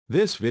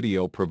This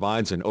video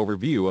provides an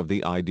overview of the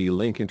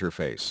IDlink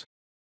interface.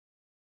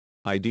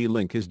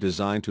 IDlink is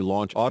designed to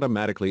launch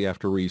automatically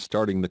after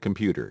restarting the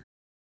computer.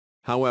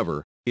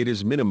 However, it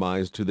is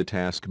minimized to the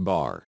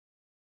taskbar.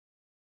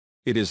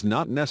 It is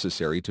not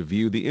necessary to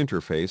view the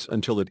interface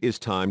until it is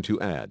time to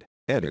add,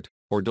 edit,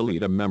 or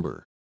delete a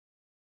member.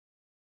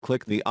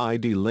 Click the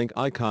IDlink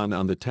icon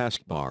on the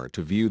taskbar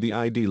to view the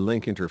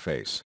IDlink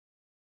interface.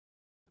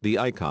 The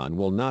icon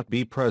will not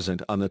be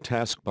present on the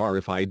taskbar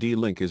if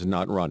IDlink is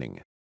not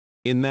running.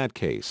 In that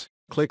case,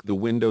 click the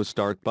Windows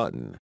Start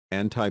button,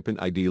 and type in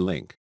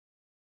IDlink.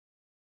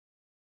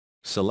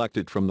 Select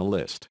it from the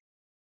list.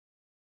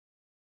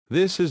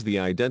 This is the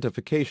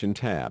Identification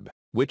tab,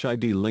 which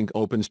IDlink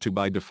opens to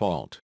by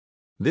default.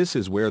 This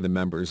is where the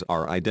members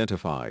are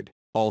identified,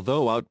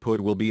 although output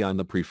will be on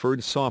the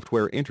preferred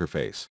software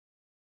interface.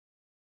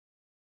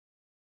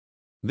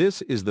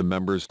 This is the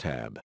Members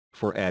tab,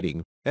 for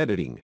adding,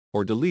 editing,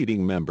 or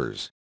deleting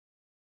members.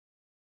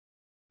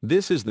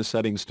 This is the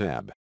Settings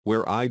tab,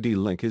 where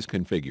IDlink is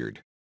configured.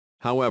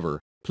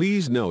 However,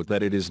 please note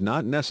that it is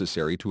not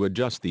necessary to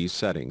adjust these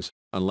settings,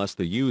 unless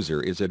the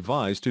user is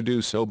advised to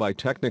do so by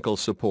technical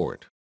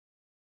support.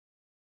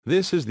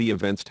 This is the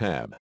Events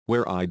tab,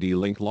 where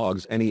IDlink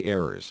logs any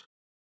errors,